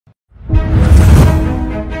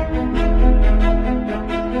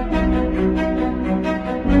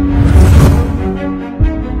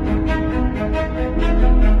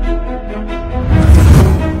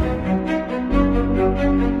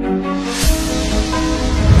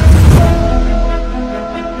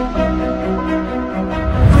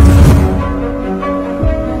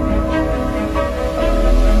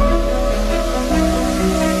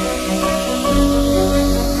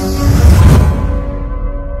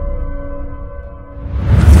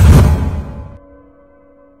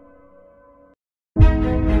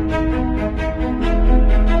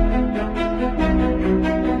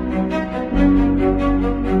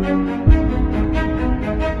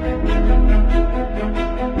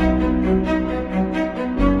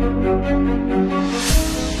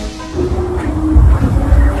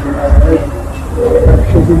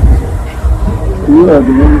are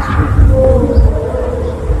the ones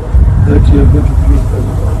that you are going to bring them.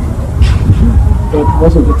 But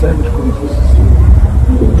most of the time it confuses you.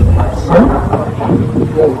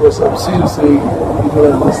 Yeah, because I'm seeing you saying you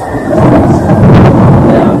don't understand.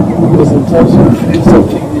 Because sometimes you feel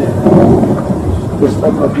something here. Because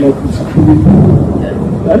I'm not like this.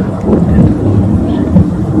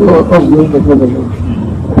 I'm going to go along.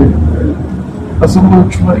 As someone who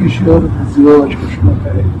tries to show the zero,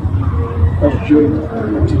 I'm joining.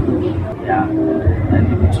 Yeah, and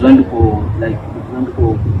it's going to go like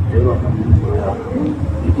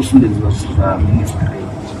ministry.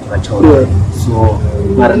 So,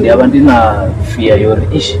 Marandy Avandina fear your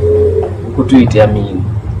issue. Put to it, I mean.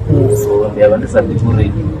 So, they have understood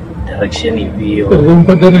direction in view.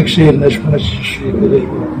 Direction, that's much.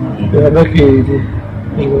 They are lucky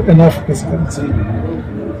enough to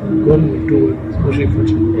go to it.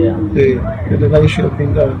 Yeah. They had an issue of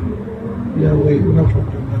being done. Yeah, we enough of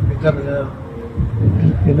them.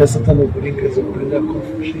 In a certain blinkers of bring up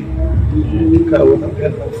confusion. Car one of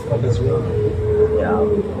them as well. Yeah.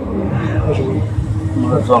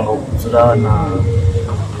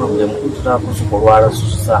 Problem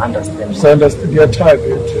understand their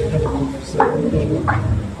target.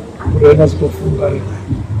 Renas Bofungari.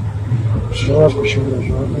 Jonas Bushura,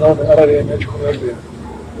 not Arabian Colombia.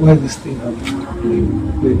 Where this thing happened.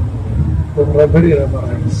 The Rabbi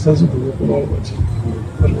Ramaran says to the world.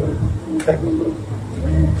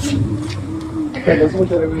 That's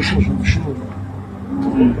what I was sure.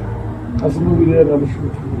 As a movie there, I'm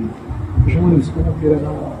sure. Someone is going to get an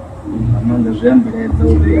hour. I'm on the Zambi,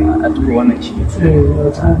 I do want to cheat. That's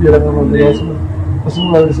going to be another as soon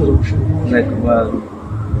as I like, well,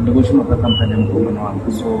 the Bushman of the company,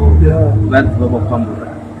 so that Bobo Pambu.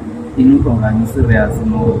 In Congan, serious,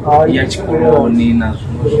 no, Yachiko, Nina,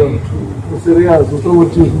 serious,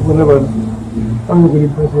 whatever. I'm going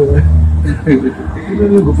to put it.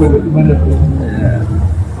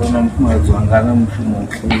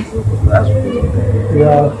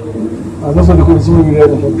 Yeah, I'm also the consumer we had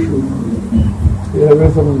a show. Yeah,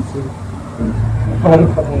 there's someone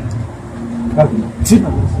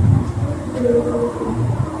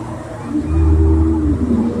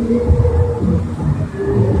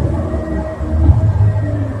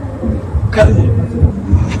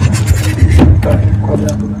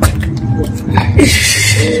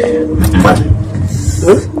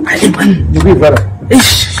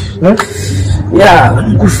yeah,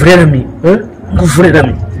 good friend of me. Good friend of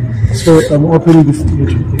me. So I'm opening this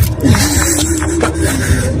page.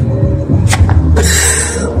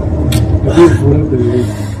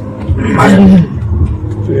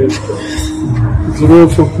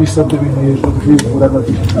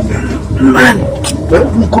 Man,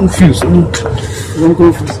 I'm confused. I'm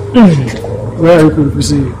confused. Why are you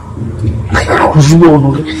confused?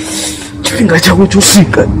 Chinga chako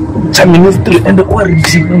chosika cha ministry and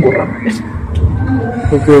quarantine ngorama.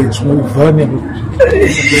 Okay, it's my van.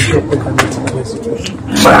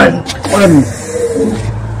 Man,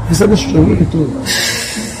 this is strong too.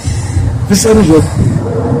 This is what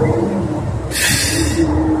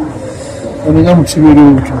I'm going to do.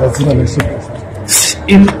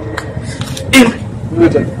 In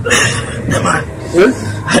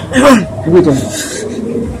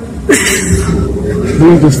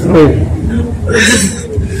being destroyed.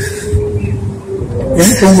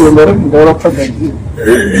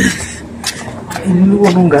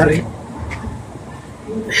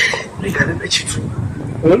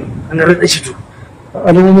 I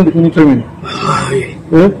don't want to tell me.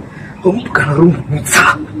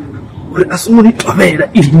 As soon as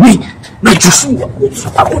me, not just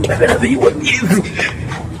I would never be what easy.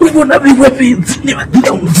 We will not be weapons, never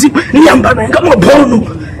down zip, Yambana, and come upon.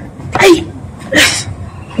 Hey,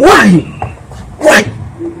 why?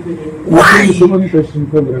 So many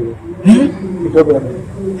questions.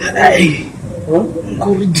 Hey,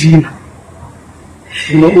 Cordially.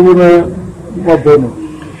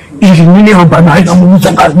 Even Yambana,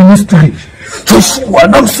 I'm ministry. Just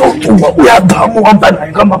one, I'm so we are down one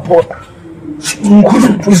banana, come upon.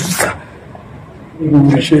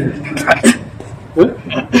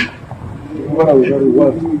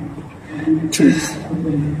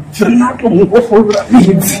 Fernando, go for it.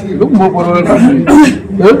 Look more for it.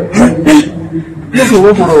 Look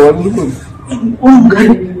for it.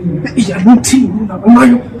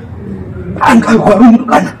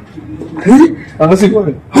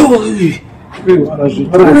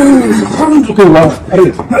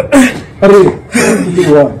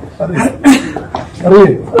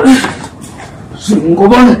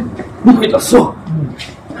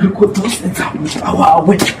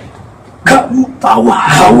 I'm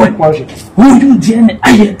kamupawawe huyu ndiye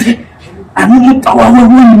ayete anamupawawe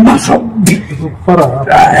wani mashaudi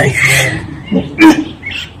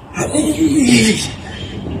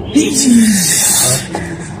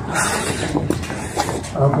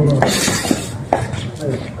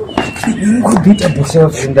Ngudita bosa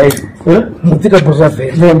venda hivi. Ngudita bosa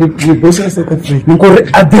venda. Ndi bosa sasa free. Ngore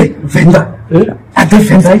ade venda. Ade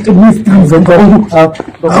venda ito mufti venda wangu.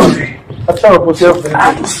 Hata bosa venda.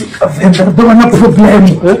 Atushika venda ndo na problem.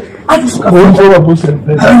 Atushika venda bosa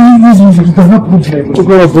venda. Ndo na problem.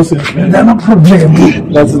 Ngore bosa venda na problem.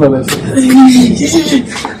 Lazima lazima.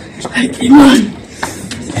 Iman.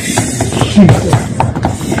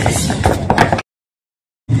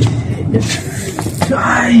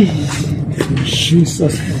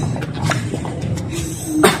 Jesus.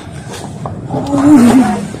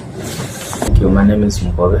 My name is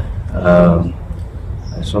Mkobe.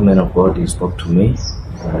 So man of God, he spoke to me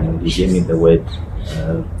and he gave me the word.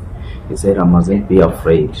 He said I mustn't be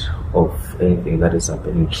afraid of anything that is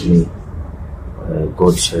happening to me.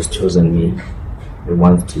 God has chosen me. He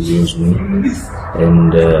wants to use me,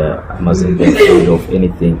 and I mustn't be afraid of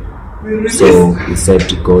anything. So he said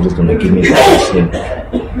God is going to give me direction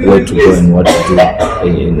where to go and what to do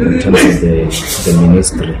in terms of the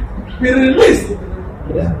ministry.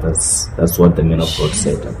 Yeah, that's what the man of God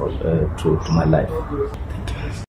said about to my life.